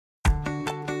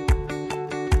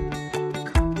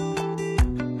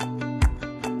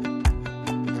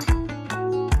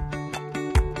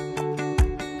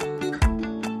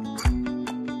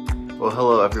Well,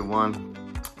 hello everyone.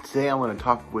 Today I want to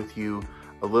talk with you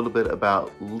a little bit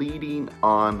about leading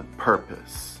on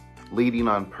purpose. Leading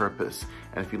on purpose.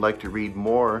 And if you'd like to read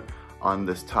more on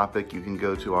this topic, you can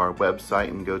go to our website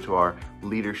and go to our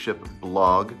leadership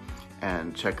blog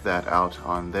and check that out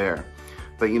on there.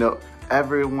 But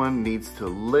everyone needs to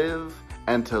live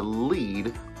and to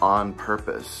lead on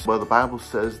purpose. Well, the Bible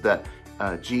says that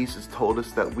Jesus told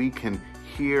us that we can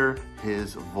hear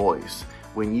his voice.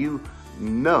 When you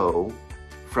know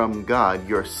from God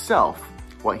yourself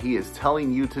what he is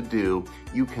telling you to do,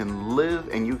 you can live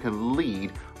and you can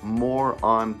lead more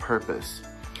on purpose.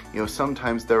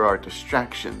 Sometimes there are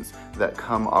distractions that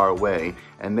come our way,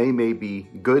 and they may be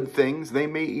good things, they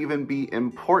may even be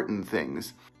important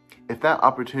things. If that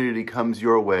opportunity comes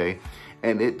your way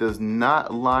and it does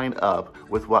not line up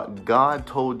with what God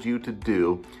told you to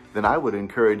do, then I would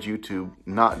encourage you to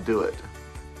not do it.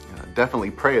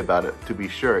 Definitely pray about it to be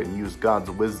sure and use God's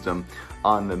wisdom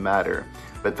on the matter.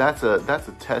 But that's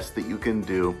a test that you can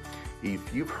do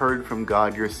if you've heard from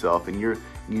God yourself and you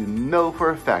know for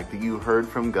a fact that you heard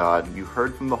from God, you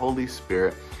heard from the Holy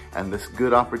Spirit, and this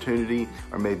good opportunity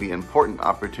or maybe important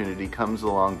opportunity comes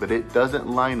along, but it doesn't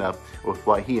line up with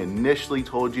what he initially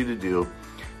told you to do,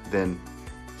 then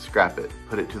scrap it,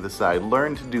 put it to the side.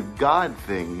 Learn to do God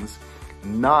things,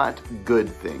 not good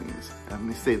things. Let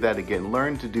me say that again.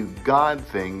 Learn to do God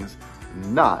things,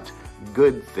 not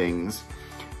good things,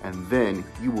 and then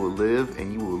you will live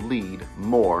and you will lead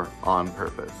more on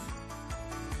purpose.